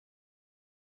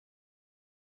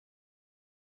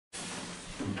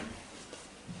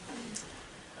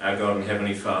Our God and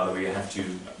Heavenly Father, we have to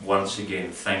once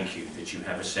again thank you that you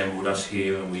have assembled us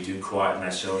here, and we do quieten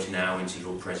ourselves now into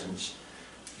your presence.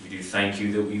 We do thank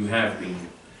you that you have been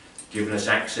given us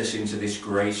access into this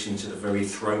grace, into the very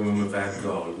throne room of our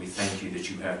God. We thank you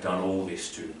that you have done all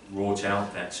this to wrought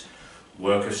out that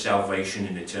work of salvation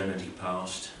in eternity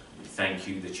past. We thank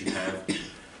you that you have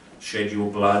shed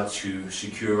your blood to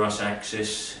secure us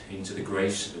access into the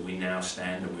grace that we now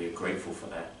stand, and we are grateful for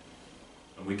that.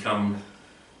 And we come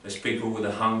as people with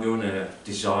a hunger and a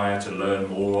desire to learn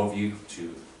more of you,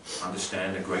 to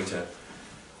understand a greater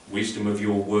wisdom of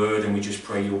your word, and we just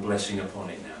pray your blessing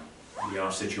upon it now. We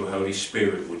ask that your Holy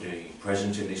Spirit would be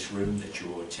present in this room, that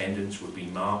your attendance would be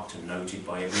marked and noted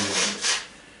by everyone else,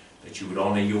 that you would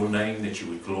honour your name, that you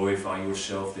would glorify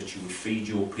yourself, that you would feed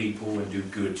your people and do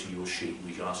good to your sheep.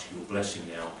 We ask your blessing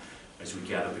now as we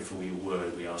gather before your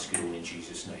word. We ask it all in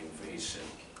Jesus' name for his sake.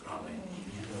 Amen.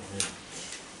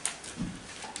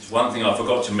 There's one thing I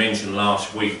forgot to mention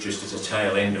last week, just as a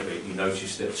tail end of it. You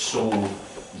noticed that Saul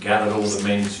gathered all the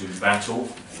men to battle,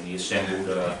 and he assembled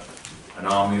an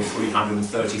army of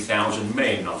 330,000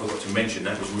 men. I forgot to mention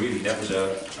that was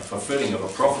a fulfilling of a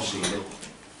prophecy that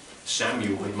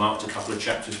Samuel had marked a couple of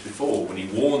chapters before, when he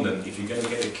warned them, if you're going to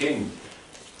get a king,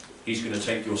 he's going to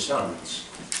take your sons.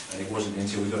 And it wasn't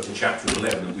until we got to chapter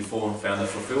 11 that we found the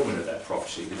fulfilment of that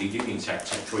prophecy, that he did in fact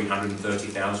take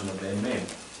 330,000 of their men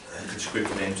and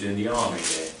conscripted them to the army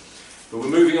there. But we're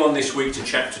moving on this week to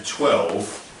chapter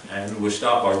 12, and we'll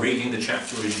start by reading the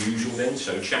chapter as usual then.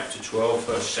 So chapter 12,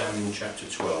 1 Samuel chapter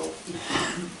 12.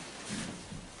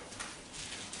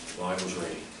 The Bible's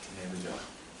ready. There we go.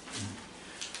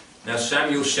 Now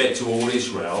Samuel said to all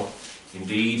Israel,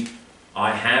 "Indeed,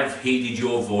 I have heeded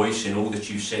your voice in all that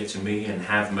you said to me, and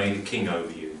have made a king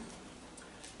over you.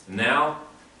 Now,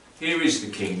 here is the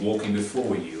king walking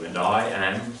before you, and I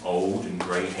am old and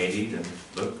grey-headed, and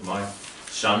look, my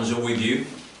sons are with you.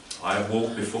 I have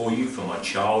walked before you from my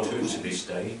childhood to this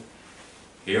day.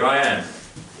 Here I am.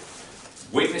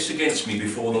 Witness against me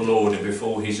before the Lord and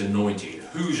before his anointed.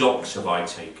 Whose ox have I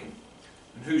taken?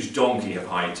 And whose donkey have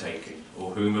I taken?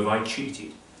 Or whom have I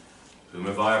cheated? Whom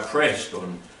have I oppressed?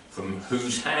 From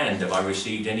whose hand have I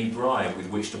received any bribe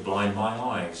with which to blind my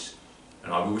eyes?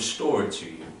 And I will restore it to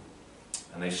you."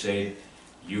 And they said,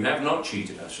 "You have not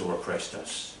cheated us or oppressed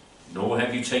us, nor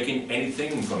have you taken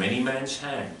anything from any man's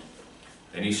hand."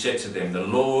 Then he said to them, "The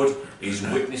Lord is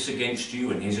witness against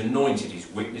you, and his anointed is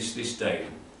witness this day,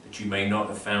 that you may not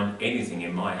have found anything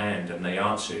in my hand." And they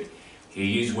answered,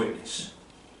 "He is witness."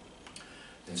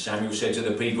 Then Samuel said to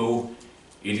the people,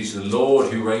 "It is the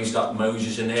Lord who raised up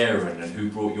Moses and Aaron, and who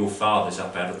brought your fathers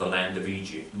up out of the land of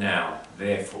Egypt. Now,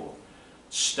 therefore,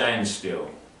 stand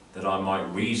still, that I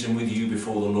might reason with you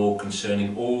before the Lord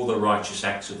concerning all the righteous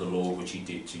acts of the Lord which he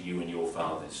did to you and your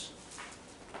fathers.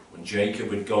 When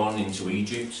Jacob had gone into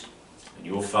Egypt, and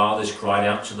your fathers cried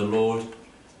out to the Lord,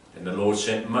 then the Lord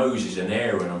sent Moses and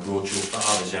Aaron and brought your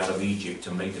fathers out of Egypt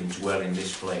to make them dwell in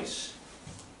this place.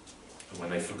 And when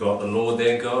they forgot the Lord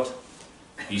their God,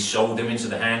 he sold them into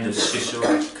the hand of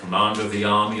Sisera, commander of the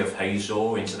army of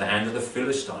Hazor, into the hand of the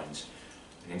Philistines,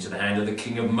 and into the hand of the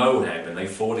king of Moab, and they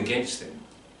fought against them.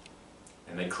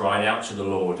 And they cried out to the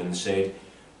Lord and said,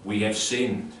 "We have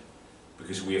sinned,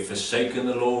 because we have forsaken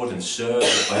the Lord and served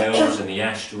the Baals and the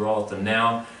Ashtaroth, and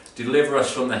now deliver us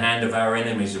from the hand of our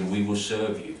enemies, and we will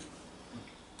serve you."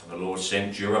 And the Lord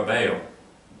sent Jerubbaal,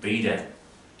 Bedan,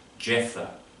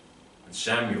 Jephthah, and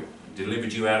Samuel, and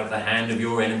delivered you out of the hand of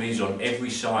your enemies on every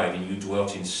side, and you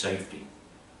dwelt in safety.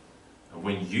 And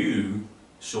when you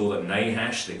saw that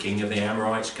Nahash, the king of the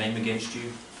Amorites, came against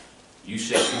you, you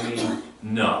said to me,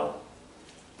 "No,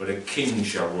 but a king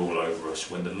shall rule over us,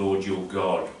 when the Lord your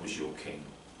God was your king.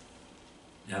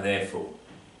 Now therefore,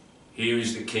 here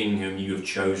is the king whom you have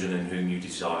chosen and whom you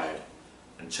desired.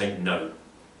 And take note,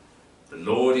 the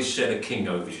Lord is set a king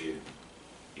over you.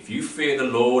 If you fear the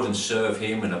Lord and serve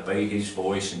him and obey his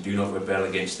voice and do not rebel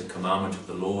against the commandment of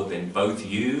the Lord, then both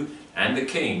you and the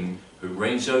king who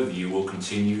reigns over you will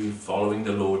continue following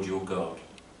the Lord your God.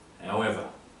 However,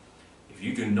 if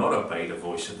you do not obey the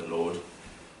voice of the Lord,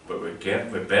 but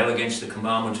rebel against the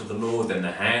commandment of the Lord, then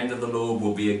the hand of the Lord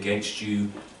will be against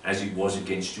you as it was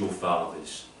against your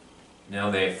fathers. Now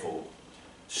therefore,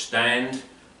 stand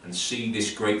and see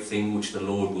this great thing which the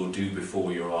Lord will do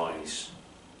before your eyes.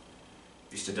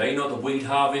 Is today not the wheat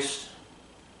harvest?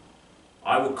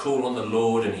 I will call on the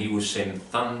Lord, and he will send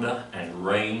thunder and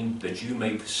rain, that you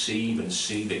may perceive and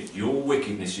see that your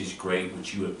wickedness is great,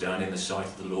 which you have done in the sight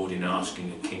of the Lord in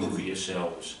asking a king for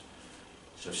yourselves."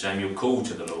 So Samuel called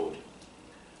to the Lord,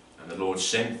 and the Lord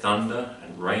sent thunder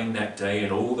and rain that day,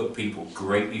 and all the people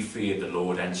greatly feared the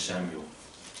Lord and Samuel.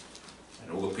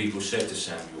 And all the people said to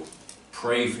Samuel,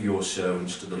 "Pray for your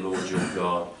servants to the Lord your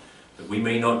God, that we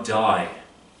may not die.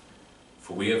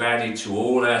 For we have added to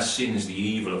all our sins the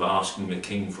evil of asking the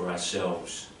king for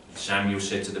ourselves." And Samuel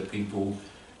said to the people,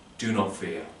 "Do not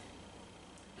fear.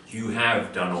 You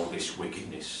have done all this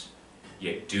wickedness.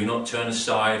 Yet do not turn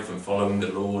aside from following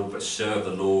the Lord, but serve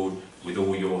the Lord with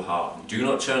all your heart. And do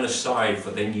not turn aside,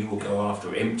 for then you will go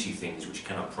after empty things which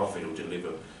cannot profit or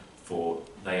deliver, for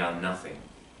they are nothing.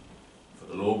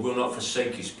 For the Lord will not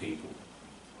forsake his people,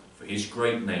 for his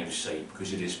great name's sake,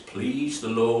 because it has pleased the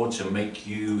Lord to make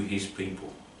you his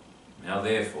people. Now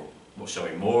therefore,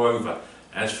 moreover,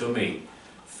 as for me,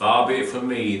 far be it from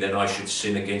me that I should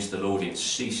sin against the Lord in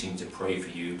ceasing to pray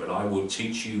for you, but I will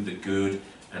teach you the good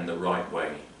and the right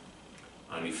way.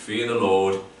 Only fear the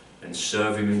Lord and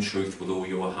serve him in truth with all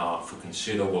your heart, for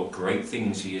consider what great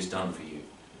things he has done for you.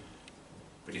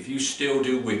 But if you still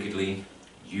do wickedly,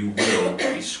 you will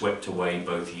be swept away,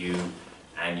 both you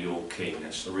and your king."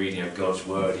 That's the reading of God's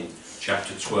word in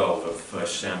chapter 12 of 1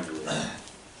 Samuel.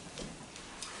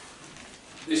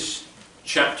 This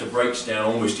chapter breaks down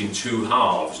almost in two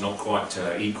halves, not quite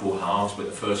equal halves, but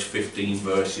the first 15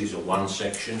 verses are one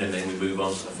section, and then we move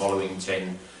on to the following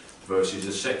 10 verses,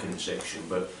 the second section.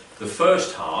 But the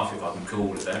first half, if I can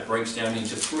call it that, breaks down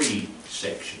into three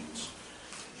sections.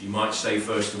 You might say,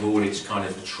 first of all, it's kind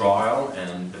of the trial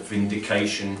and the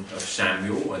vindication of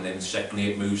Samuel, and then secondly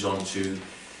it moves on to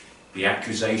the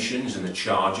accusations and the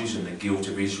charges and the guilt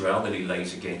of Israel that he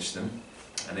lays against them.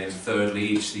 And then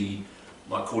thirdly, it's the,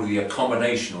 might call it the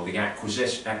accommodation or the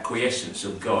acquiescence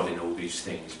of God in all these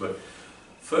things. But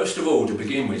first of all, to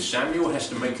begin with, Samuel has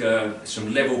to make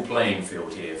some level playing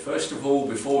field here. First of all,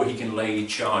 before he can lay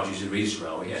charges of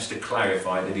Israel, he has to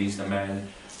clarify that he's the man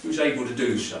who's able to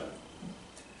do so.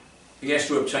 He has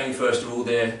to obtain, first of all,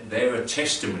 their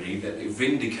testimony that it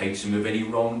vindicates them of any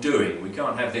wrongdoing. We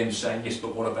can't have them saying, "Yes,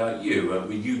 but what about you?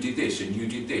 You did this and you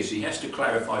did this." He has to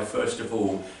clarify, first of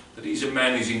all, that he's a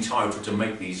man who's entitled to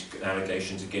make these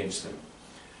allegations against them.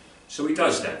 So he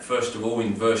does that. First of all,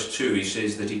 in verse 2, he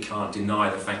says that he can't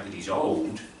deny the fact that he's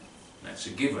old. That's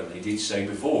a given. They did say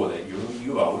before that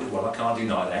you're old. Well, I can't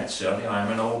deny that. Certainly I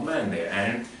am an old man there.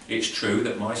 And it's true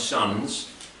that my sons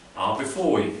are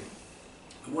before you.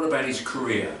 But what about his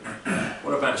career?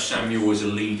 What about Samuel as a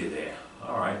leader there?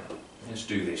 All right, let's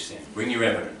do this then. Bring your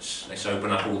evidence. Let's open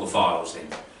up all the files then.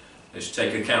 Let's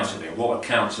take accounts of them. What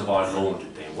accounts have I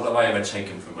laundered then? What have I ever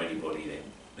taken from anybody then?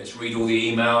 Let's read all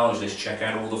the emails. Let's check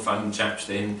out all the phone taps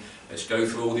then. Let's go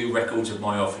through all the records of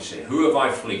my office then. Who have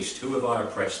I fleeced? Who have I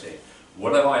oppressed then?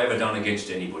 What have I ever done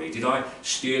against anybody? Did I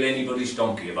steal anybody's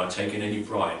donkey? Have I taken any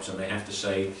bribes? And they have to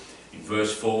say, in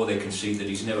verse 4, they can see that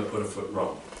he's never put a foot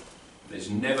wrong. There's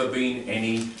never been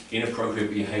any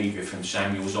inappropriate behaviour from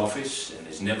Samuel's office, and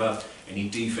there's never any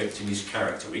defect in his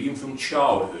character. Even from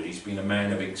childhood, he's been a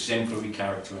man of exemplary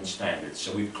character and standards.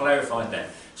 So we've clarified that.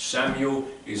 Samuel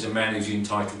is a man who's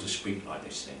entitled to speak like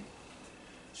this thing.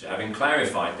 So having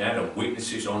clarified that, and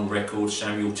witnesses on record,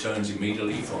 Samuel turns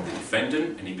immediately from the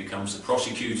defendant and he becomes the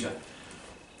prosecutor.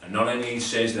 And not only he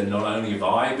says that not only have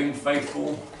I been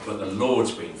faithful, but the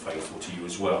Lord's been faithful to you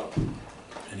as well.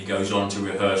 And he goes on to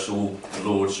rehearse all the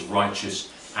Lord's righteous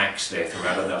acts there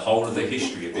throughout the whole of the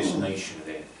history of this nation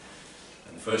there.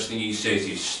 And the first thing he says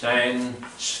is, "Stand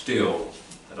still,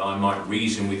 that I might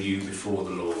reason with you before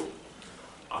the Lord."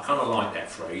 I kind of like that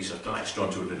phrase. I've latched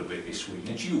onto it a little bit this week.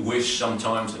 Don't you wish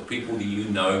sometimes that people that you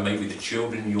know, maybe the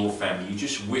children in your family, you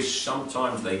just wish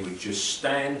sometimes they would just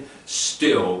stand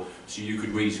still so you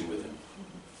could reason with them?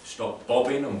 Stop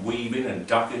bobbing and weaving and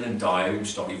ducking and diving.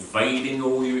 Stop evading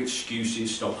all your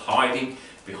excuses. Stop hiding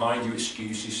behind your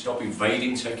excuses. Stop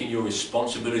evading taking your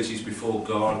responsibilities before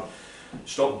God.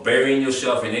 Stop burying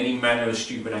yourself in any manner of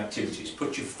stupid activities.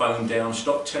 Put your phone down.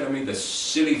 Stop telling me the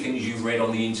silly things you read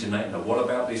on the internet. And what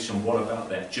about this and what about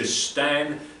that? Just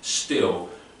stand still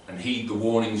and heed the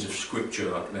warnings of Scripture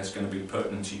that's going to be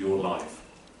pertinent to your life.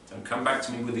 Don't come back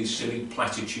to me with these silly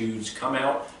platitudes. Come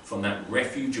out from that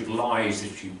refuge of lies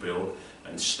that you built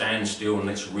and stand still and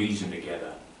let's reason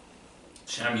together.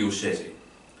 Samuel says it.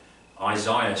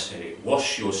 Isaiah said it.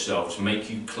 Wash yourselves, make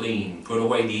you clean. Put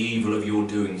away the evil of your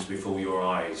doings before your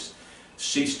eyes.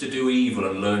 Cease to do evil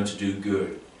and learn to do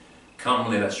good.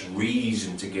 Come, let us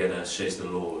reason together, says the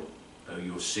Lord. Though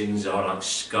your sins are like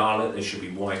scarlet, they shall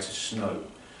be white as snow.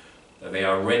 Though they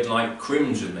are red like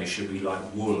crimson, they shall be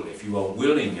like wool. If you are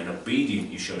willing and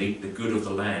obedient, you shall eat the good of the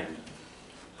land.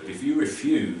 But if you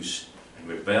refuse and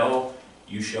rebel,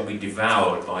 you shall be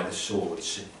devoured by the sword.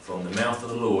 From the mouth of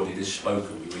the Lord it is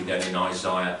spoken. We read that in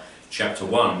Isaiah chapter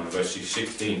 1, verse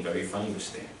 16, very famous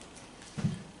there.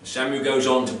 Samuel goes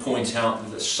on to point out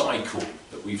the cycle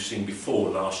that we've seen before.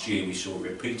 Last year we saw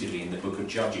repeatedly in the book of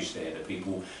Judges there, that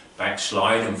people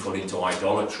backslide and fall into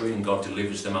idolatry, and God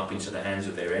delivers them up into the hands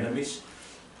of their enemies.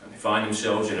 And they find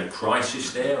themselves in a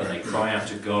crisis there, and they cry out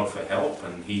to God for help,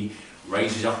 and He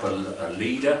raises up a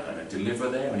leader and a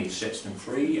deliverer there, and He sets them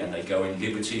free, and they go in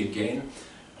liberty again.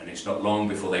 And it's not long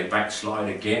before they backslide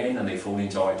again, and they fall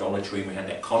into idolatry, and we had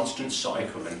that constant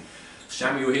cycle. And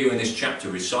Samuel here in this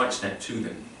chapter recites that to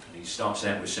them. And he starts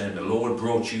out with saying, "The Lord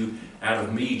brought you out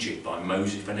of Egypt by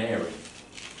Moses and Aaron."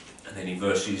 And then in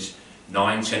verses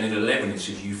 9, 10 and 11 it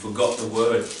says, "You forgot the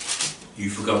word, you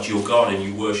forgot your God, and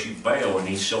you worshipped Baal, and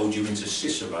he sold you into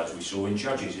Sisera," as we saw in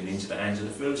Judges, and into the hands of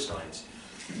the Philistines.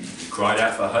 He cried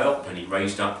out for help, and he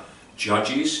raised up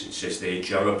judges. It says there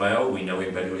Jerubbaal, we know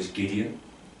him better as Gideon.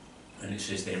 And it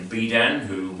says then Bedan,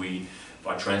 who we,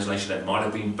 by translation, that might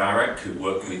have been Barak, who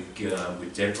worked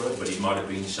with Deborah, but he might have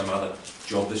been some other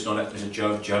job that's not as a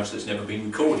judge that's never been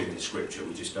recorded in the scripture.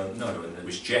 We just don't know. And there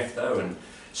was Jephthah and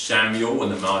Samuel,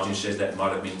 and the margin says that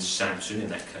might have been Samson in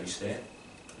that case there.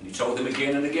 And he told them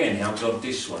again and again how God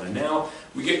did this one. And now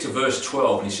we get to verse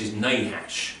 12, and he says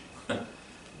Nahash.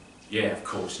 Yeah, of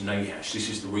course, Nahash. This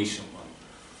is the recent one.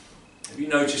 Have you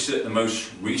noticed that the most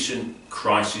recent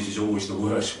crisis is always the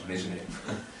worst one, isn't it?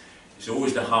 It's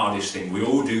always the hardest thing. We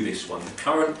all do this one. The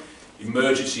current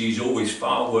emergency is always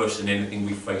far worse than anything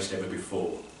we've faced ever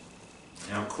before.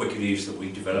 How quick it is that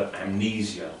we develop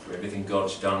amnesia for everything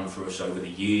God's done for us over the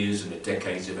years and the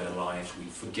decades of our lives. We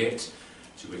forget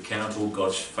to recount all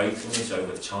God's faithfulness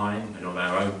over time and on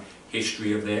our own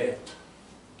history of there.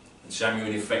 And Samuel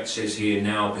in effect says here,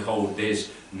 "Now behold, there's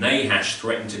Nahash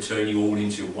threatened to turn you all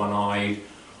into one-eyed,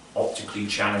 optically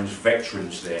challenged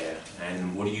veterans there.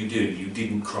 And what do? You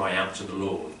didn't cry out to the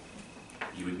Lord.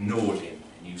 You ignored him,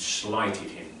 and you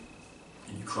slighted him,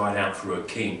 and you cried out for a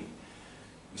king.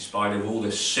 In spite of all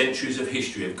the centuries of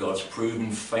history of God's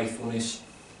proven faithfulness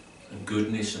and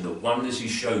goodness and the wonders He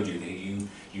showed you, that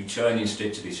you turn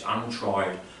instead to this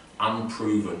untried,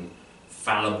 unproven,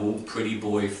 fallible, pretty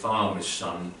boy farmer's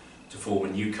son to form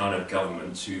a new kind of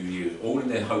government to you, all in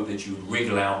the hope that you would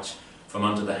wriggle out from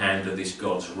under the hand of this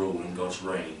God's rule and God's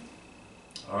reign."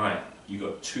 Alright, you've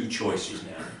got two choices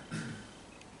now.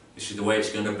 This is the way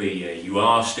it's going to be. You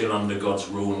are still under God's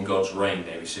rule and God's reign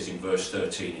there, he says in verse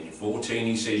 13. And in 14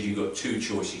 he says you've got two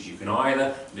choices. You can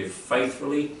either live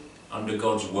faithfully under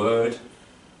God's word,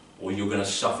 or you're going to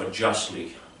suffer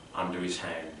justly under His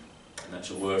hand. And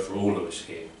that's a word for all of us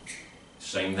here.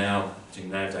 Same now,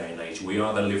 in our day and age. We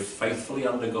either live faithfully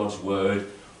under God's word,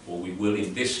 or we will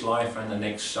in this life and the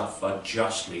next suffer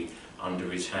justly under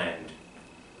His hand.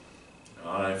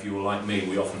 I don't know if you're like me,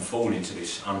 we often fall into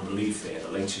this unbelief there.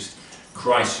 The latest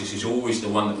crisis is always the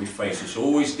one that we face. It's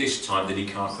always this time that He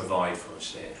can't provide for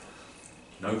us there.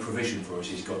 No provision for us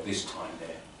He's got this time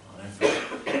there. I don't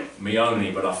know for me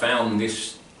only, but I found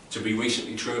this to be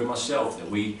recently true of myself, that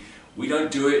we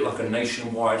don't do it like a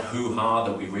nationwide hoo-ha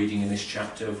that we're reading in this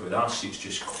chapter. With us it's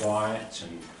just quiet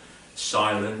and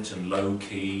silent and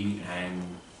low-key and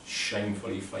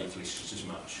shamefully faithless just as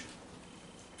much.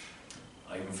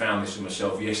 I even found this in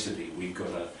myself yesterday. We've got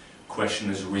a question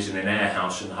that's arisen in our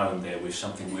house and home there with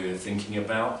something we're thinking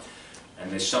about, and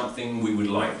there's something we would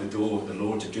like the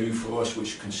Lord to do for us,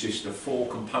 which consists of 4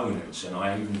 components. And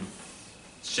I even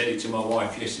said it to my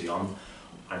wife yesterday.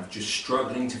 I'm just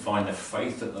struggling to find the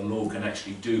faith that the Lord can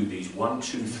actually do these 1,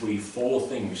 2, 3, 4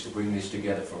 things to bring this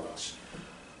together for us.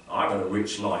 I've had a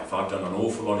rich life. I've done an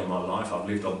awful lot in my life. I've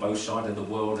lived on both sides of the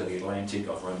world, of the Atlantic.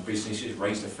 I've run businesses,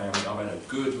 raised a family. I've had a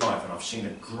good life, and I've seen a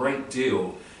great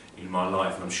deal in my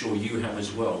life, and I'm sure you have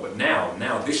as well. But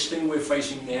now this thing we're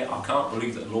facing there, I can't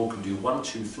believe that the Lord can do 1,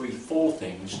 2, 3, 4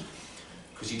 things,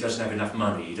 because He doesn't have enough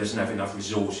money, He doesn't have enough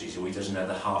resources, or He doesn't have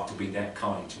the heart to be that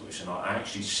kind to us. And I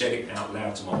actually said it out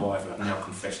loud to my wife, and I've now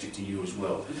confessed it to you as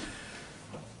well.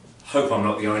 Hope I'm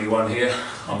not the only one here.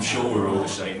 I'm sure we're all the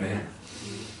same there.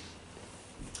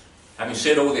 Having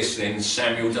said all this then,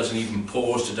 Samuel doesn't even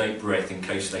pause to take breath in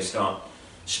case they start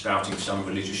spouting some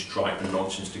religious tripe and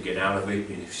nonsense to get out of it,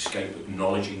 and escape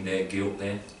acknowledging their guilt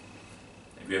there.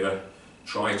 Have you ever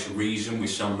tried to reason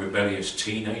with some rebellious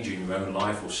teenager in your own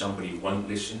life, or somebody who won't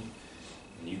listen?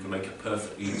 And you can make a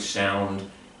perfectly sound,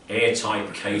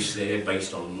 airtight case there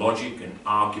based on logic and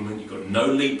argument. You've got no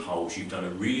loopholes, you've done a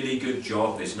really good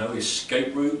job, there's no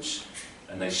escape routes,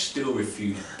 and they still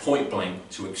refuse point blank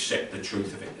to accept the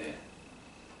truth of it there.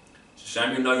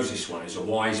 Samuel knows this one. He's a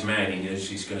wise man. He knows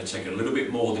he's going to take a little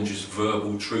bit more than just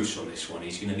verbal truths on this one.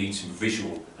 He's going to need some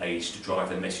visual aids to drive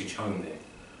the message home there.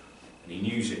 And he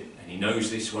knows it. And he knows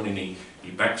this one, and he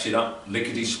He backs it up,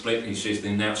 lickety-split. He says,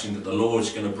 announcing that the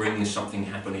Lord's going to bring something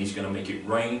happen. He's going to make it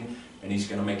rain and he's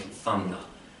going to make it thunder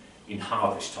in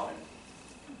harvest time.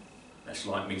 That's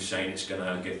like me saying it's going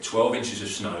to get 12 inches of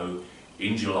snow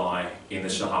in July in the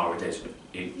Sahara Desert.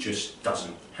 It just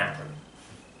doesn't happen.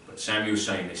 But Samuel's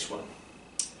saying this one.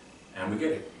 And we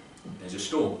get it. There's a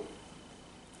storm.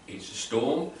 It's a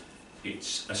storm.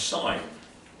 It's a sign.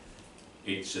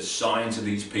 It's a sign to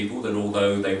these people that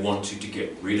although they wanted to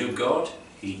get rid of God,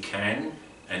 he can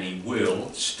and he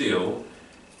will still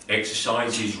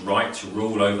exercise his right to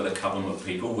rule over the covenant of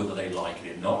people, whether they like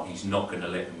it or not. He's not going to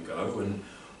let them go. And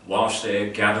whilst they're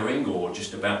gathering or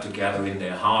just about to gather in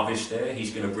their harvest there,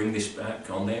 he's going to bring this back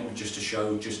on them just to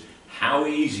show just how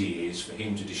easy it is for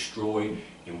him to destroy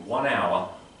in 1 hour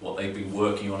what they've been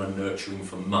working on and nurturing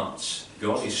for months.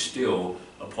 God is still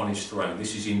upon his throne.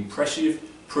 This is impressive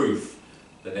proof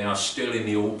that they are still in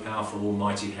the all-powerful,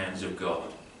 almighty hands of God.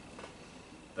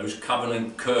 Those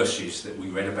covenant curses that we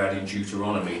read about in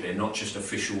Deuteronomy, they're not just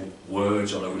official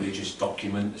words on a religious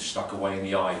document that's stuck away in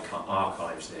the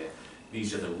archives there.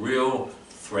 These are the real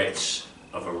threats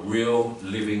of a real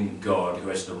living God who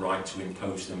has the right to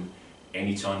impose them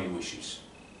anytime he wishes,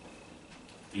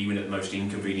 even at the most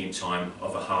inconvenient time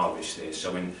of a harvest there.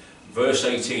 So in verse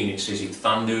 18 it says it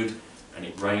thundered and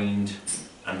it rained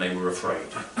and they were afraid.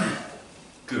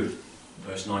 Good.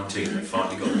 Verse 19, they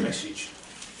finally got the message.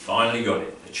 Finally got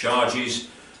it. The charges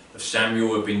of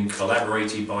Samuel have been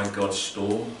corroborated by God's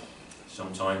storm.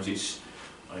 Sometimes it's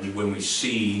only when we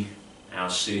see our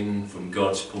sin from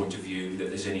God's point of view that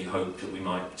there's any hope that we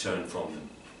might turn from them.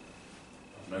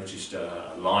 I've noticed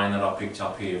a line that I picked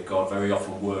up here. God very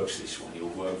often works this one. He'll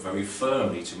work very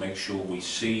firmly to make sure we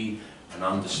see and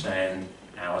understand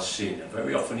our sin. And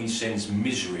very often he sends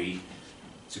misery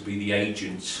to be the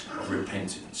agent of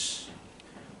repentance.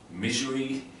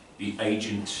 Misery, the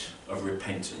agent of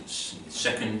repentance.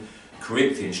 In 2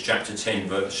 Corinthians chapter 7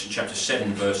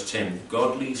 verse 10,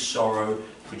 godly sorrow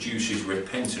produces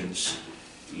repentance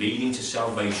leading to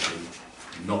salvation,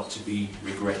 not to be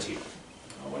regretted.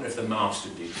 I wonder if the Master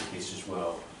did this as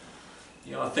well.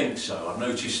 Yeah, I think so. I've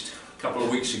noticed a couple of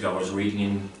weeks ago I was reading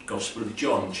in Gospel of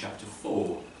John chapter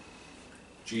 4.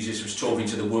 Jesus was talking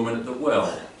to the woman at the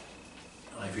well.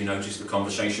 If you notice, the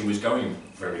conversation was going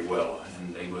very well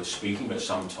and they were speaking at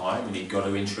some time and he got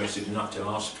her interested enough to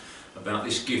ask about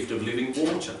this gift of living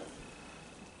water.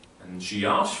 And she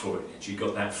asked for it, and she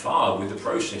got that far with the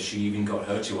process. She even got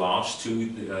her to ask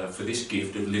for this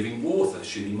gift of living water,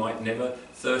 so he might never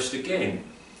thirst again.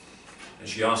 And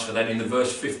she asked for that in the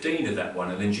verse 15 of that one,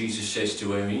 and then Jesus says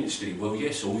to her instantly, well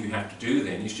yes, all you have to do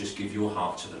then is just give your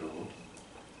heart to the Lord.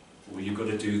 All you've got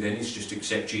to do then is just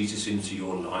accept Jesus into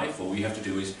your life. All you have to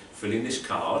do is fill in this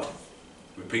card,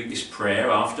 repeat this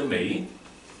prayer after me,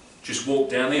 just walk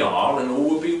down the aisle and all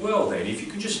will be well then. If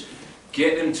you can just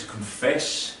get them to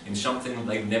confess in something that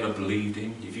they've never believed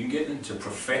in, if you can get them to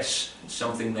profess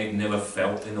something they've never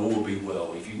felt, then all will be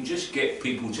well. If you can just get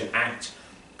people to act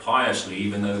piously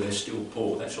even though they're still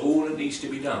poor, that's all that needs to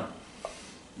be done.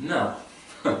 No.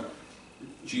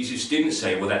 Jesus didn't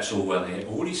say, well that's all well here.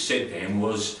 All he said then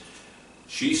was,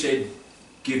 she said,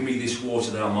 give me this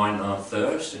water that I might not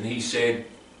thirst, and he said,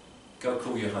 go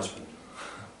call your husband.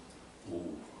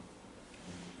 Ooh.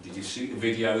 Did you see the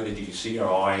video? Did you see her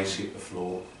eyes hit the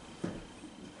floor?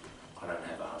 I don't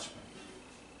have a husband.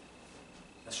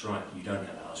 That's right, you don't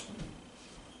have a husband.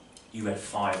 You had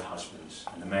 5 husbands,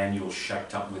 and the man you're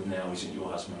shacked up with now isn't your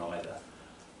husband either.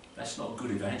 That's not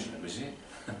good evangelism, is it?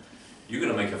 You're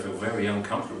going to make her feel very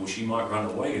uncomfortable. She might run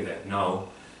away with that. No,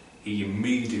 he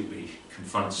immediately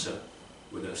confronts her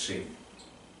with her sin.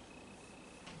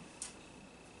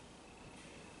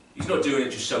 He's not doing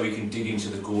it just so he can dig into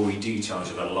the gory details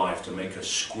of her life to make her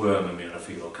squirm and make her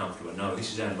feel uncomfortable. No,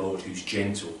 this is our Lord who's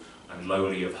gentle and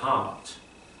lowly of heart.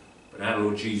 But our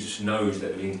Lord Jesus knows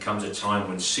that there comes a time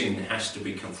when sin has to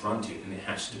be confronted and it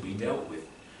has to be dealt with.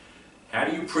 How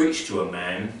do you preach to a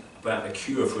man about the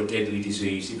cure for a deadly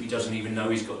disease if he doesn't even know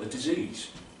he's got the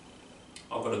disease?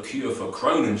 I've got a cure for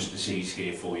Crohn's disease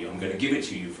here for you. I'm going to give it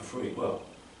to you for free. Well,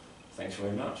 thanks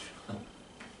very much.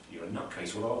 You're a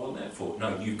nutcase, what do I want that for?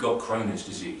 No, you've got Crohn's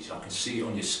disease. I can see it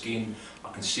on your skin,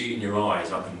 I can see it in your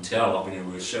eyes, I can tell, I've been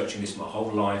researching this my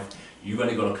whole life. You've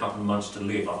only got a couple of months to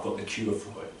live, I've got the cure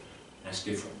for it. That's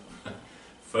different.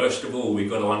 First of all, we've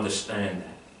got to understand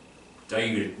that.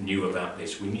 David knew about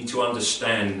this. We need to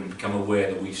understand and become aware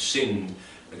that we've sinned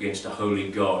against a holy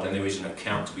God and there is an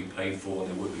account to be paid for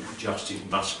and there will be justice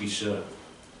must be served.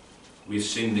 We've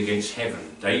sinned against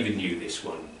heaven. David knew this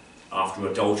one. After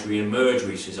adultery and murder,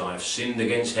 he says, I have sinned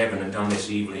against heaven and done this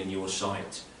evil in your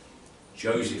sight.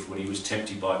 Joseph, when he was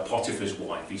tempted by Potiphar's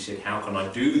wife, he said, how can I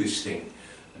do this thing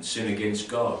and sin against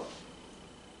God?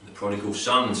 The prodigal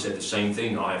son said the same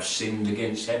thing, I have sinned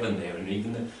against heaven there. And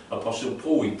even the Apostle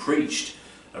Paul, he preached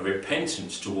a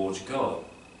repentance towards God.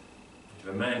 If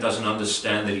a man doesn't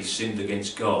understand that he's sinned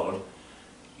against God,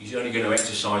 he's only going to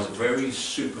exercise a very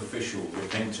superficial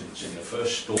repentance. In the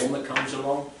first storm that comes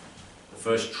along, the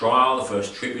first trial, the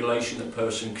first tribulation, the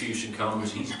persecution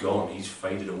comes, he's gone, he's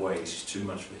faded away. This is too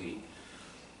much for him.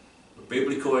 But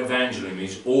biblical evangelism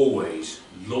is always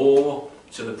law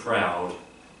to the proud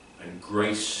and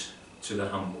grace to the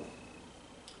humble.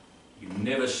 You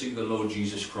never see the Lord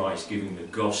Jesus Christ giving the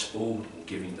gospel, or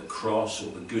giving the cross,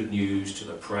 or the good news to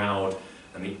the proud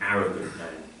and the arrogant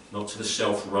man, not to the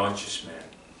self-righteous man.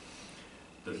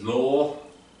 The law,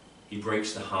 he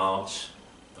breaks the heart,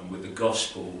 and with the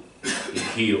gospel, he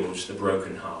heals the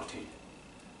brokenhearted.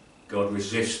 God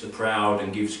resists the proud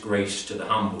and gives grace to the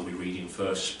humble. We read in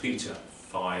 1 Peter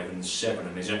 5 and 7,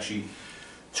 and there's actually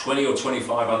 20 or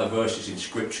 25 other verses in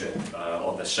Scripture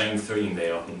on the same theme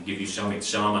there. I can give you some in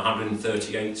Psalm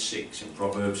 138:6, and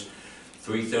Proverbs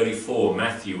 3:34,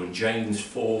 Matthew and James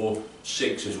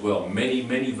 4:6 as well. Many,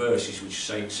 many verses which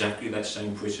say exactly that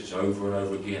same principle over and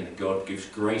over again, that God gives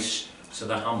grace to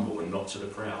the humble and not to the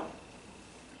proud.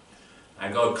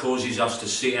 And God causes us to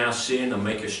see our sin and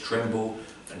make us tremble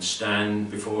and stand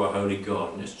before a holy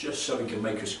God. And it's just so he can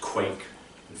make us quake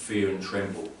and fear and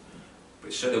tremble,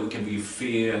 but so that we can be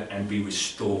fear and be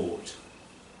restored.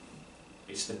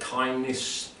 It's the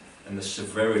kindness and the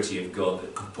severity of God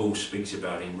that Paul speaks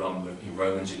about in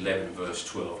Romans 11 verse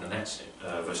 12, and that's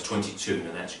verse 22,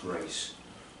 and that's grace.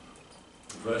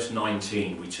 In verse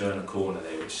 19, we turn a corner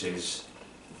there, it says,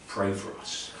 pray for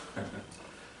us.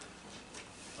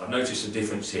 I've noticed a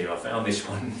difference here. I found this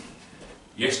one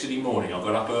yesterday morning. I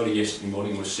got up early yesterday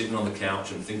morning, was sitting on the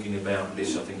couch and thinking about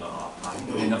this. I think, I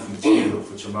haven't got enough material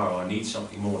for tomorrow, I need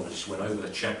something more. And I just went over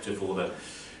the chapter for the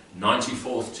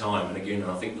 94th time, and again,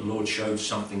 I think the Lord showed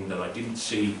something that I didn't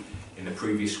see in the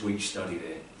previous week's study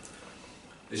there.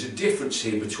 There's a difference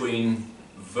here between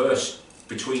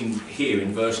here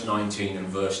in verse 19 and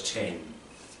verse 10.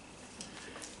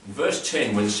 In verse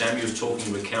 10, when Samuel's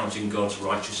talking, recounting God's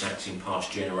righteous acts in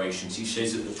past generations, he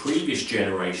says that the previous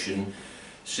generation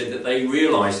said that they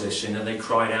realised their sin and they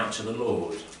cried out to the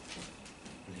Lord.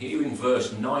 And here in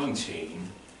verse 19,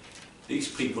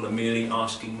 these people are merely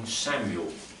asking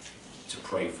Samuel to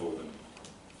pray for them.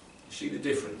 You see the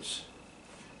difference?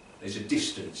 There's a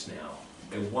distance now.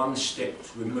 They're one step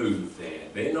removed there.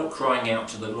 They're not crying out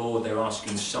to the Lord, they're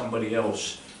asking somebody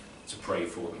else to pray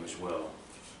for them as well.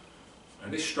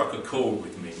 And this struck a chord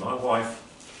with me. My wife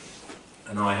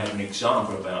and I had an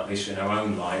example about this in our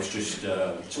own lives just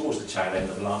towards the tail end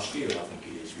of last year, I think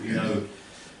it is. We know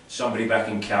somebody back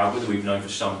in Calgary that we've known for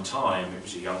some time. It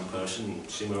was a young person,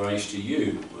 similar age to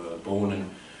you, born and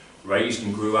raised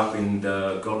and grew up in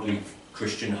the godly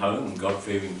Christian home and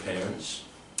God-fearing parents.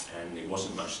 And it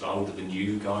wasn't much older than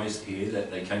you guys here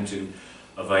that they came to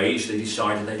of age. They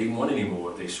decided they didn't want any more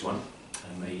of this one.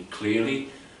 And they clearly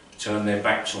turned their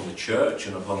backs on the church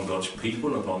and upon God's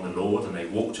people and upon the Lord, and they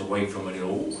walked away from it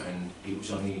all. And it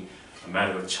was only a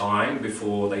matter of time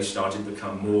before they started to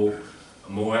become more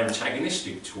and more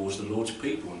antagonistic towards the Lord's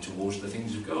people and towards the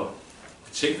things of God,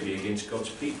 particularly against God's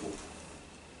people.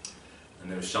 And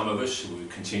there are some of us who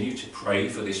continue to pray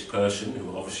for this person,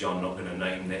 who obviously I'm not going to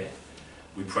name there.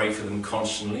 We pray for them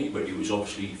constantly, but it was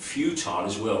obviously futile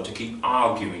as well to keep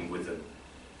arguing with them,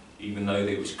 even though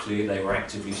it was clear they were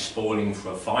actively spoiling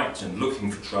for a fight and looking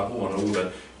for trouble on all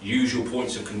the usual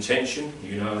points of contention.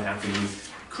 You know, how can you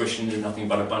Christians are nothing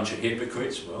but a bunch of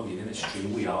hypocrites? Well, yeah, that's true,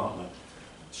 we are, but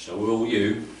so are all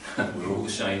you. We're all the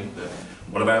same. But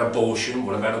what about abortion?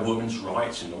 What about a woman's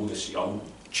rights? And all this old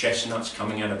chestnuts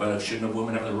coming out about shouldn't a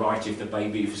woman have the right if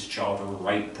it's a child of a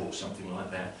rape or something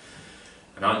like that?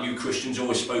 And aren't you Christians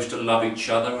always supposed to love each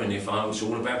other? And if I was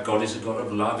all about God is a God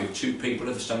of love, if two people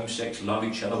of the same sex love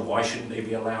each other, why shouldn't they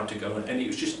be allowed to go? And it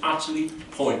was just utterly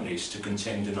pointless to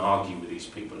contend and argue with these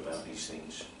people about these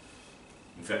things.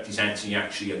 In fact, it's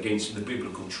actually against the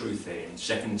biblical truth there. In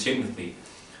 2 Timothy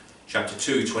chapter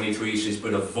 2:23 says,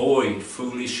 but avoid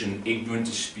foolish and ignorant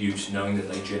disputes, knowing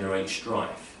that they generate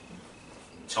strife.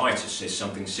 Titus says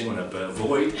something similar, but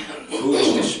avoid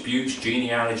foolish disputes,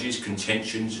 genealogies,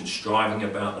 contentions, and striving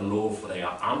about the law, for they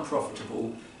are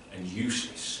unprofitable and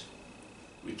useless.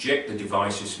 Reject the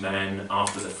devices man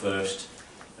after the first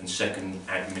and second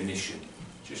admonition.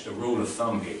 Just a rule of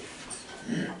thumb here.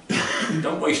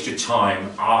 Don't waste your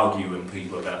time arguing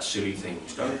people about silly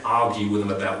things. Don't argue with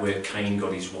them about where Cain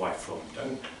got his wife from.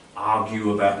 Don't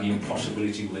argue about the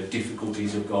impossibility or the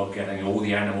difficulties of God getting all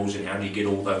the animals and how do you get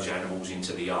all those animals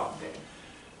into the ark there.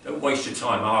 Don't waste your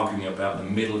time arguing about the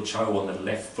middle toe on the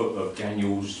left foot of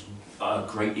Daniel's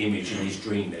great image in his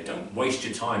dream there. Don't waste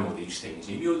your time on these things.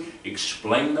 If you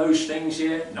explain those things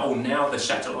here, no, now the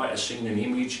satellite has seen an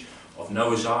image of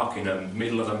Noah's Ark in the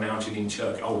middle of a mountain in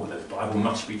Turkey. Oh, the Bible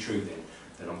must be true then.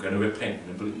 Then I'm going to repent.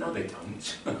 And believe. No, they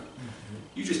don't.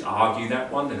 You just argue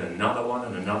that one, then another one,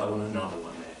 and another one, and another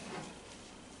one there.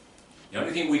 The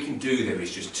only thing we can do there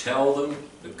is just tell them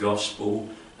the gospel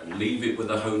and leave it with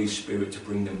the Holy Spirit to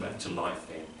bring them back to life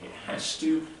then. It has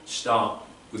to start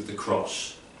with the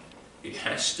cross. It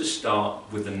has to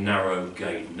start with the narrow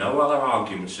gate. No other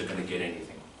arguments are going to get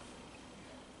anything.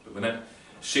 But when that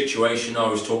situation I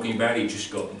was talking about, it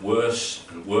just got worse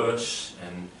and worse,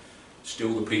 and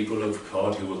still the people of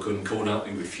God who were caught up,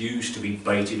 they refused to be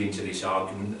baited into this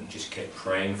argument and just kept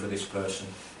praying for this person.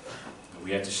 And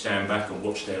we had to stand back and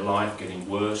watch their life getting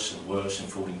worse and worse and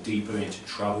falling deeper into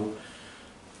trouble.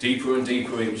 Deeper and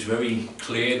deeper. It was very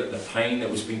clear that the pain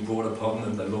that was being brought upon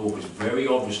them, the Lord was very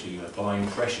obviously applying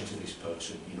pressure to this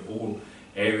person in all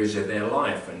areas of their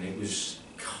life, and it was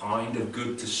kind of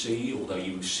good to see, although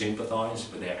you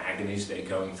sympathise with their agonies they're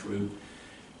going through.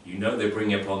 You know they're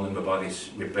bringing upon them by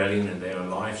this rebellion in their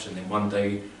lives, and then one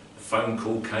day a phone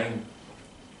call came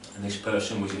and this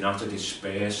person was in utter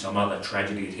despair. Some other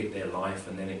tragedy had hit their life,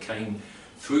 and then it came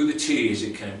through the tears,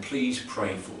 it came, please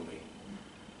pray for me.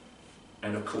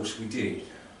 And of course we did.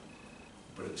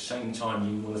 But at the same time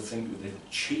you want to think with the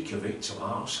cheek of it to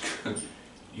ask,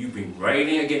 you've been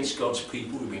railing against God's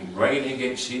people, you've been railing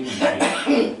against him, you've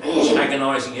been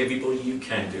antagonising everybody you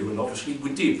can do, and obviously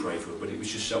we did pray for it, but it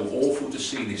was just so awful to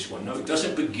see this one. No, it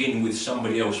doesn't begin with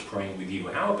somebody else praying with you.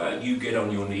 How about you get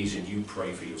on your knees and you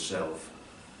pray for yourself?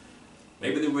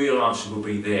 Maybe the real answer will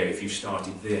be there if you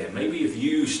started there. Maybe if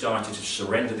you started to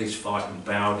surrender this fight and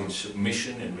bowed in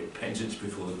submission and repentance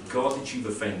before the God that you've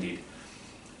offended,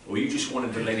 or you just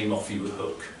wanted to let him off you a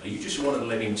hook, or you just wanted to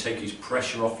let him take his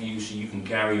pressure off you so you can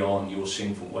carry on your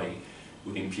sinful way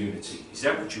with impunity. Is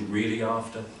that what you're really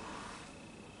after?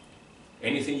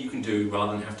 Anything you can do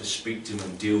rather than have to speak to him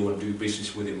and deal and do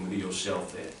business with him with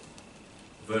yourself there.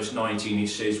 Verse 19, he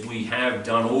says, we have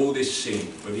done all this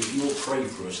sin, but if you'll pray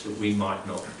for us that we might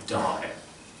not die.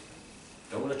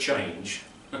 Don't want to change,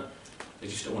 they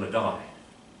just don't want to die.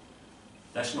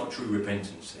 That's not true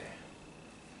repentance there.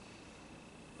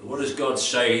 But what does God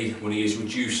say when he has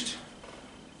reduced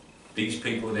these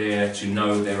people there to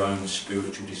know their own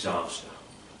spiritual disaster?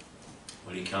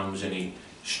 Well, he comes and he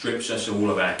strips us all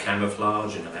of our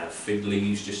camouflage and of our fig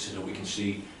leaves just so that we can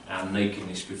see our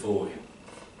nakedness before him.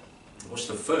 What's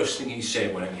the first thing he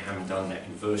said when you haven't done that?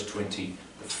 In verse 20,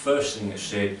 the first thing he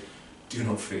said, do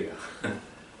not fear.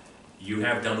 You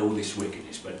have done all this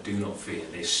wickedness, but do not fear.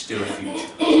 There's still a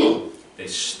future.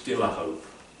 There's still a hope.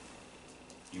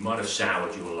 You might have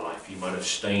soured your life. You might have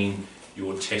stained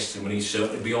your testimony,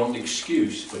 certainly beyond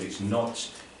excuse, but it's not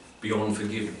beyond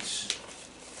forgiveness.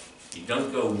 You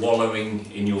don't go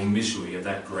wallowing in your misery of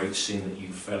that great sin that you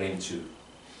fell into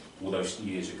all those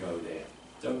years ago there.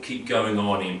 Don't keep going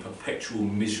on in perpetual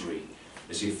misery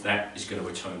as if that is going to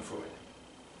atone for it.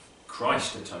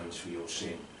 Christ atones for your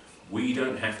sin. We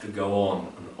don't have to go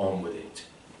on and on with it.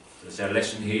 As our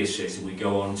lesson here says, that we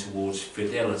go on towards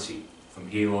fidelity from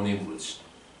here on inwards.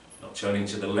 Not turning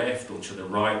to the left or to the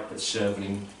right, but serving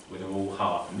him with our whole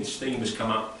heart. And this theme has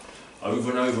come up over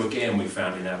and over again, we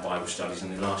found in our Bible studies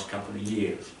in the last couple of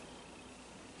years.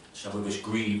 Some of us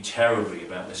grieve terribly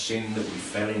about the sin that we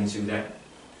fell into, that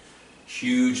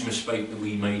huge mistake that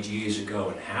we made years ago,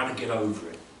 and how to get over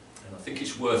it. And I think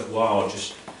it's worthwhile,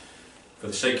 just for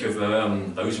the sake of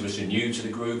those of us who are new to the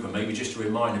group, and maybe just to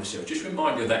remind ourselves, just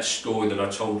remind you of that story that I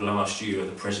told last year of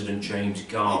the President James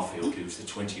Garfield, who was the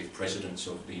 20th President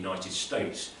of the United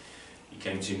States. He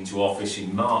came into office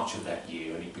in March of that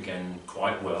year, and he began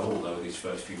quite well, although his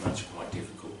first few months were quite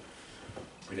difficult.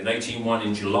 But in 1801,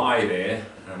 in July there,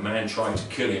 a man tried to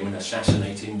kill him and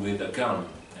assassinate him with a gun.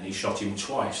 And he shot him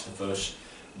twice. The first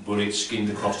bullet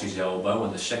skinned across his elbow,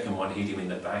 and the second one hit him in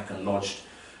the back and lodged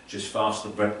just past the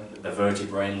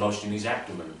vertebrae and lodged in his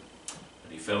abdomen.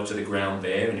 And he fell to the ground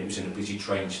there, and he was in a busy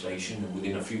train station, and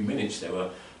within a few minutes there were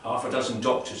half a dozen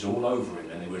doctors all over him,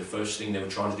 and the first thing they were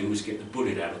trying to do was get the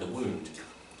bullet out of the wound.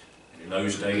 And in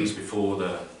those days, before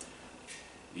the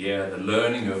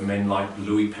learning of men like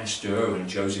Louis Pasteur and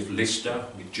Joseph Lister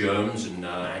with germs and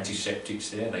antiseptics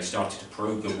there, they started to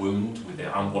probe the wound with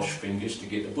their unwashed fingers to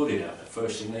get the bullet out. The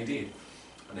first thing they did.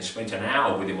 And they spent an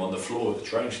hour with him on the floor of the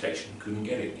train station, couldn't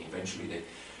get it. And eventually they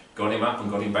got him up and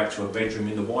got him back to a bedroom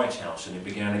in the White House, and it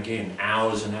began again.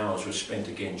 Hours and hours were spent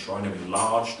again trying to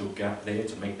enlarge the gap there,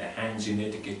 to make their hands in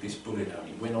there to get this bullet out.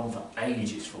 It went on for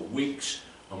ages, for weeks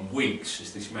and weeks,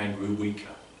 as this man grew weaker.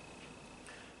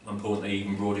 At one point they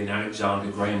even brought in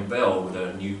Alexander Graham Bell with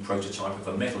a new prototype of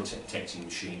a metal detecting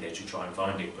machine there to try and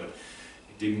find it, but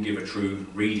it didn't give a true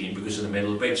reading because of the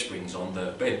metal bed springs on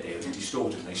the bed there. It was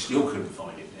distorted and they still couldn't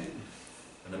find it there.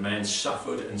 And the man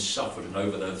suffered, and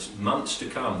over the months to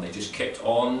come they just kept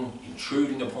on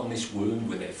intruding upon this wound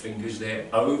with their fingers there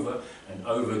over and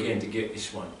over again to get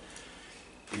this one.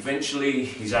 Eventually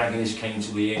his agonies came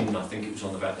to the end. I think it was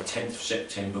on about the 10th of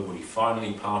September when he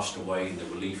finally passed away and the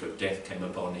relief of death came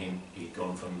upon him. He'd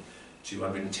gone from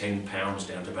 210 pounds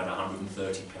down to about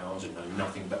 130 pounds and known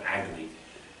nothing but agony.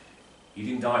 He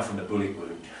didn't die from the bullet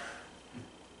wound.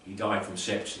 He died from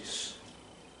sepsis.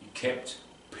 He kept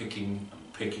picking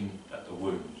at the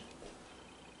wound.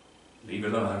 Leave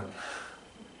it alone.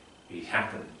 It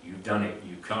happened. You've done it.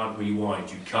 You can't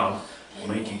rewind. You can't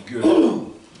make it good.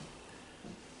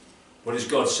 What does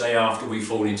God say after we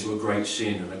fall into a great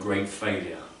sin and a great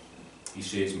failure? He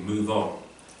says, move on.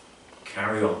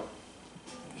 Carry on.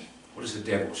 What does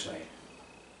the devil say?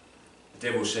 The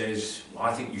devil says, well,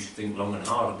 I think you should think long and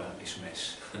hard about this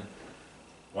mess.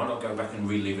 Why not go back and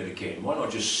relive it again? Why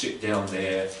not just sit down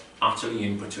there, utterly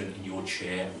impotent in your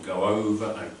chair, and go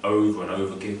over and over and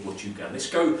over again what you've done? Let's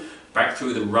go back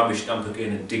through the rubbish dump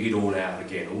again and dig it all out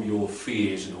again. All your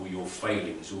fears and all your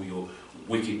failings, all your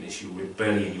wickedness, your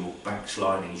rebellion, your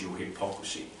backslidings, your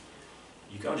hypocrisy.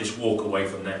 You can't just walk away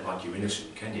from that like you're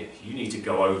innocent, can you? You need to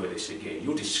go over this again.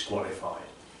 You're disqualified.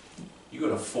 You've got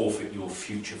to forfeit your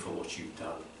future for what you've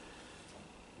done.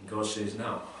 And God says,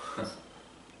 no.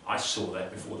 I saw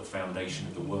that before the foundation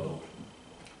of the world.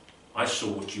 I saw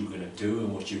what you were going to do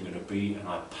and what you were going to be, and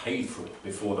I paid for it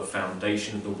before the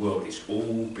foundation of the world. It's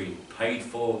all been paid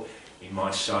for in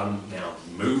my Son. Now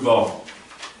move on.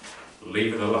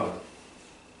 Leave it alone.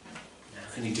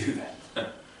 How can he do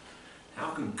that? How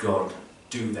can God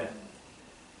do that?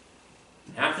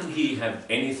 How can he have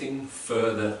anything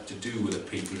further to do with the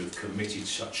people who have committed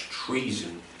such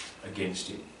treason against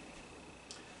him?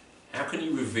 How can he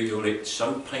reveal it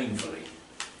so painfully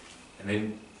and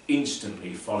then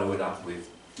instantly follow it up with,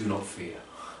 do not fear?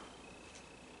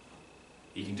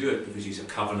 He can do it because he's a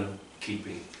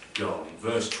covenant-keeping God. In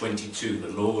verse 22, the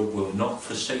Lord will not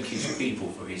forsake his people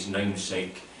for his name's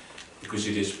sake, because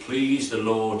it has pleased the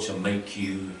Lord to make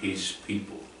you his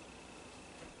people.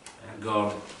 And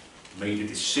God made a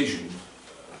decision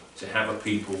to have a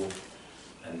people,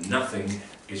 and nothing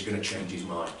is going to change his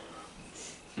mind.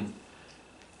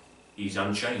 He's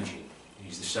unchanging.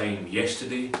 He's the same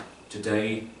yesterday,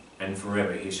 today, and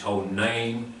forever. His whole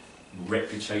name and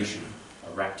reputation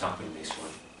are wrapped up in this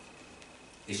one.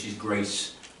 This is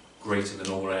grace greater than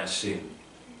all our sin.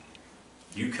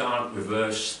 You can't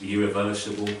reverse the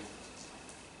irreversible.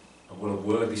 And what a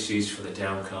word this is for the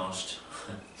downcast.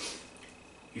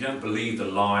 You don't believe the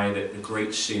lie that the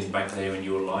great sin back there in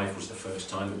your life was the first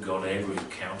time that God ever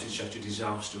encountered such a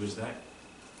disaster as that.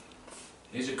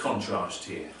 There's a contrast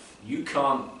here. You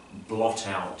can't blot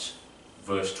out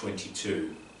verse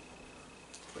 22,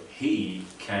 but he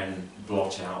can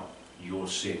blot out your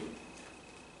sin.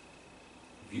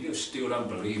 If you still don't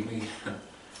believe me,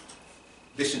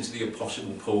 listen to the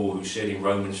Apostle Paul, who said in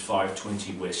Romans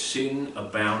 5:20, where sin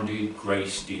abounded,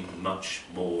 grace did much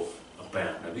more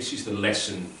abound. Now this is the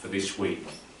lesson for this week.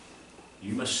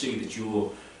 You must see that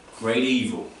your great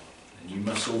evil, and you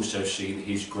must also see that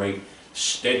his great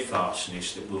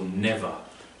steadfastness that will never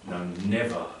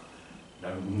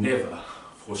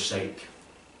forsake.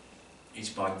 It's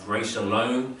by grace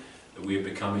alone that we have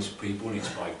become his people, and it's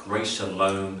by grace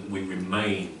alone that we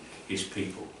remain his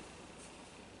people.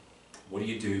 What do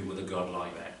you do with a God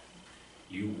like that?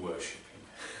 You worship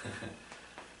him.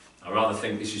 I rather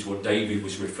think this is what David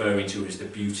was referring to as the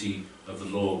beauty of the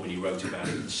Lord when he wrote about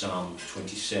it in Psalm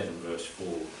 27 verse 4.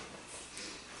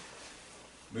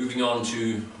 Moving on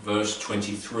to verse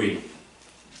 23.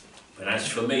 But as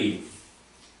for me,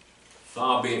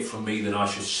 far be it from me that I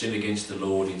should sin against the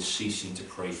Lord in ceasing to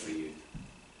pray for you.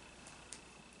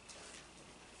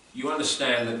 You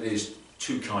understand that there's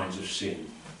two kinds of sin.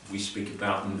 We speak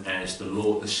about them as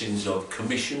the sins of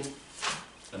commission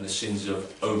and the sins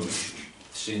of omission.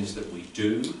 The sins that we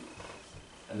do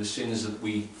and the sins that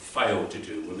we fail to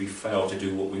do, where we fail to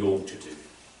do what we ought to do.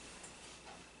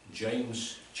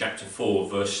 James chapter 4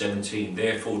 verse 17,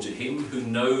 therefore to him who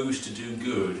knows to do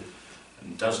good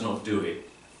and does not do it,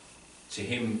 to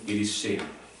him it is sin.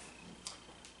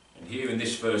 And here in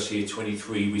this verse here,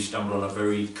 23, we stumble on a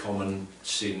very common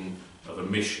sin of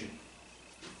omission.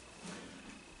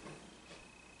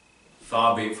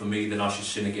 Far be it from me that I should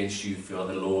sin against you,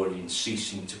 Father Lord, in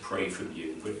ceasing to pray from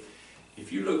you. But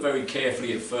if you look very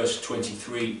carefully at verse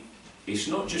 23, it's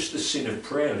not just the sin of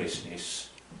prayerlessness,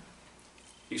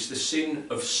 it's the sin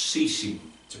of ceasing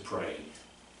to pray.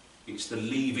 It's the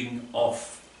leaving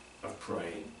off of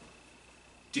praying,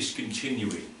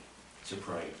 discontinuing to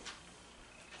pray.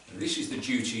 And this is the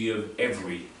duty of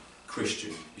every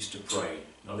Christian, is to pray.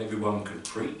 Not everyone can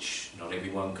preach, not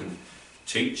everyone can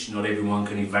teach, not everyone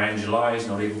can evangelise,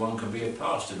 not everyone can be a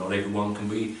pastor, not everyone can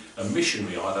be a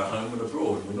missionary, either home or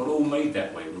abroad. We're not all made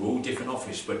that way, we're all different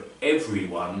office, but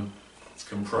everyone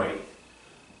can pray,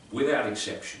 without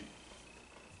exception.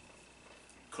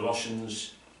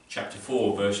 Colossians chapter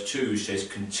 4 verse 2 says,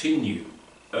 continue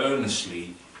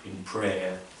earnestly in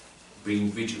prayer, being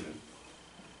vigilant.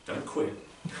 Don't quit.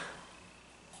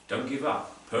 Don't give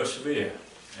up. Persevere.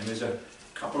 And there's a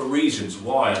couple of reasons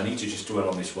why. I need to just dwell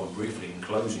on this one briefly in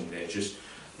closing there. Just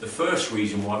the first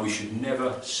reason why we should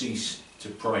never cease to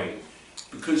pray,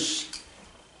 because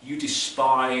you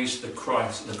despise the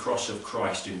cross of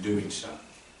Christ in doing so.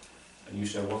 And you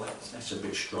say, well, that's a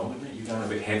bit strong, isn't it? You're going a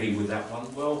bit heavy with that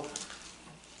one. Well,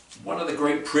 one of the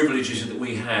great privileges that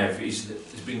we have is that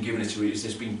has been given to us,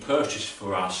 has been purchased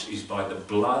for us, is by the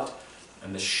blood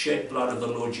and the shed blood of the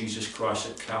Lord Jesus Christ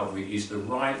at Calvary, is the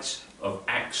right of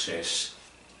access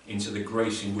into the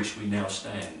grace in which we now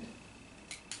stand.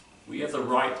 We have the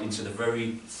right into the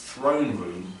very throne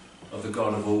room of the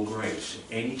God of all grace.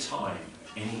 Any time,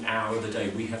 any hour of the day,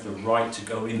 we have the right to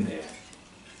go in there.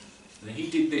 And he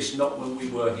did this not when we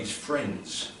were his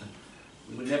friends.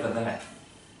 We were never that.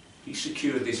 He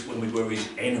secured this when we were his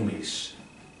enemies,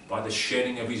 by the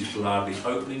shedding of his blood, the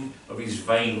opening of his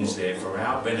veins there for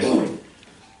our benefit.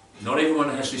 Not everyone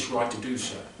has this right to do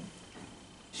so.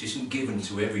 This isn't given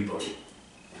to everybody.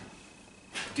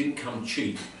 It didn't come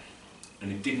cheap,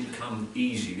 and it didn't come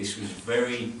easy. This was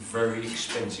very, very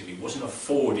expensive. It wasn't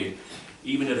afforded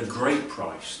even at a great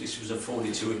price. This was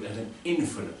afforded to it at an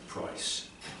infinite price.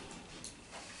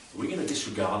 Are we going to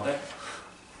disregard that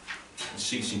and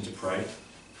ceasing to pray?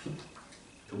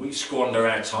 Can we squander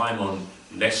our time on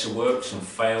lesser works and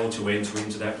fail to enter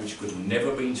into that which could have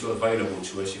never been available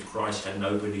to us if Christ hadn't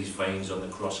opened his veins on the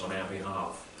cross on our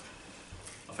behalf?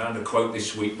 I found a quote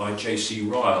this week by J.C.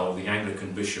 Ryle, the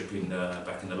Anglican bishop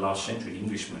back in the last century, an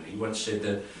Englishman. He once said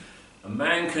that a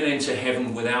man can enter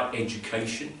heaven without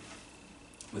education,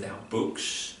 without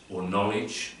books or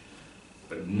knowledge,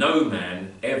 but no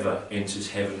man ever enters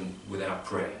heaven without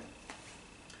prayer.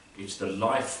 It's the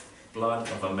lifeblood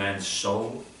of a man's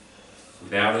soul.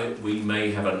 Without it, we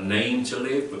may have a name to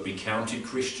live, but be counted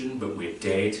Christian, but we're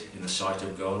dead in the sight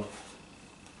of God.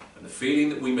 And the feeling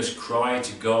that we must cry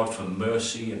to God for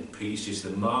mercy and peace is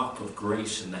the mark of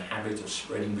grace, and the habit of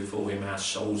spreading before him our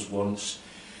soul's wants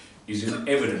is an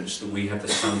evidence that we have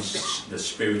the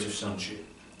spirit of sonship.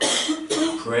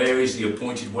 Prayer is the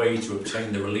appointed way to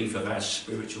obtain the relief of our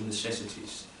spiritual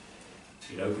necessities.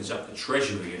 It opens up the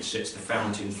treasury and sets the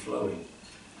fountain flowing.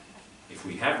 If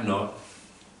we have not,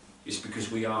 it's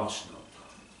because we ask not.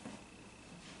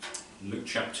 In Luke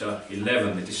chapter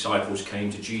 11, the disciples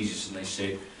came to Jesus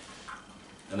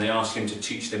and they asked him to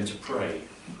teach them to pray.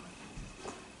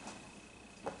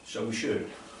 So we should.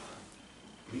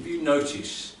 But if you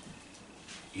notice,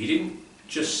 he didn't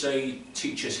just say,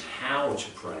 teach us how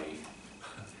to pray. He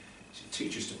said,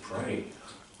 teach us to pray.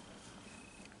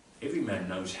 Every man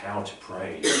knows how to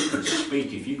pray. You can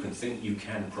speak, if you can think you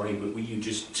can pray, but will you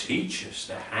just teach us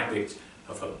the habit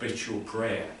of habitual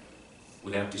prayer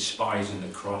without despising the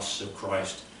cross of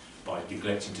Christ by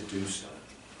neglecting to do so?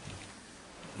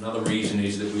 Another reason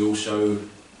is that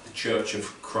the Church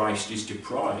of Christ is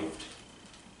deprived.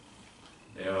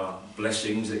 There are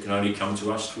blessings that can only come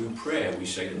to us through prayer. We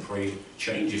say that prayer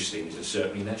changes things, and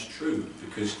certainly that's true,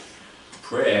 because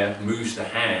prayer moves the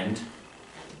hand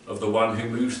of the one who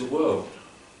moves the world.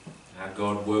 Our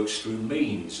God works through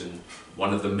means, and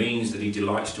one of the means that he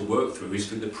delights to work through is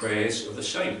through the prayers of the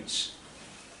saints.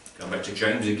 Going back to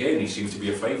James again, he seems to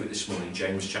be a favourite this morning.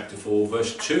 James chapter 4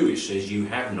 verse 2, it says, you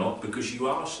have not because you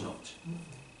ask not.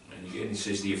 And again it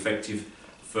says, the effective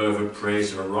fervent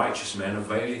prayers of a righteous man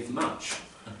availeth much.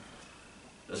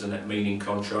 Doesn't that mean, in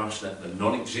contrast, that the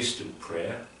non-existent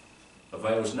prayer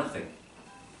avails nothing?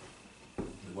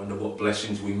 We wonder what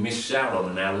blessings we miss out on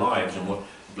in our lives, and what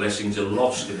blessings are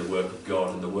lost in the work of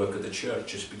God and the work of the church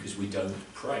just because we don't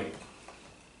pray.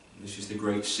 And this is the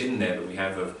great sin there that we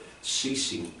have of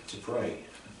ceasing to pray.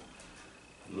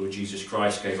 The Lord Jesus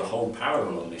Christ gave a whole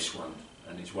parable on this one,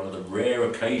 and it's one of the rare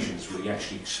occasions where he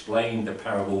actually explained the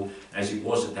parable as it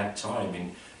was at that time.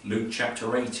 In Luke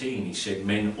chapter 18, he said,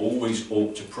 men always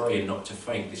ought to pray and not to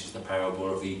faint. This is the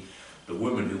parable of the the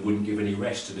woman who wouldn't give any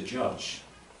rest to the judge.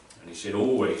 And he said,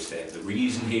 always there. The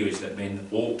reason here is that men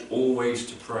ought always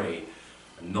to pray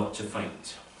and not to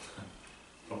faint,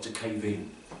 not to cave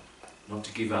in, not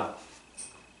to give up.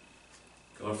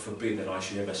 God forbid that I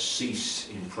should ever cease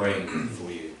in praying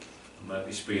for you. And may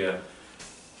this be a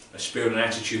spirit and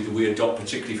attitude that we adopt,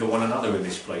 particularly for one another in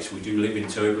this place. We do live in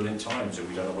turbulent times and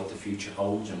we don't know what the future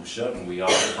holds, and certainly we are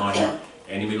behind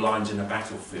enemy lines in the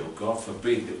battlefield. God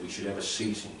forbid that we should ever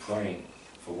cease in praying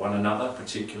for one another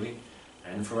particularly,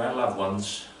 and for our loved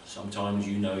ones. Sometimes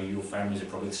you know your families are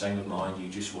probably the same as mine. You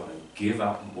just want to give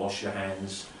up and wash your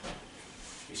hands.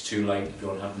 It's too late.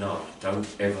 God have no. Don't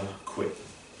ever quit.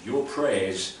 Your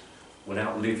prayers will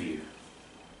outlive you.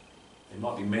 There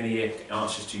might be many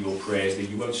answers to your prayers that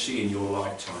you won't see in your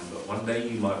lifetime, but one day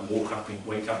you might wake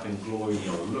up in glory and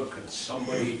you'll look at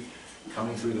somebody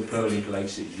coming through the pearly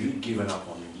gates that you'd given up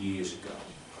on years ago.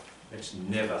 Let's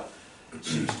never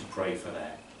cease to pray for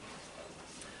that.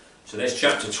 So there's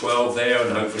chapter 12 there,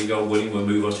 and hopefully, God willing, we'll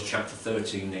move on to chapter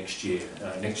 13 next year.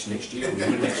 Next year? We're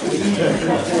doing next week.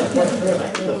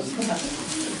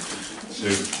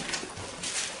 Soon.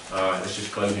 Alright, let's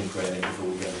just close in prayer then before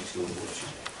we go next door.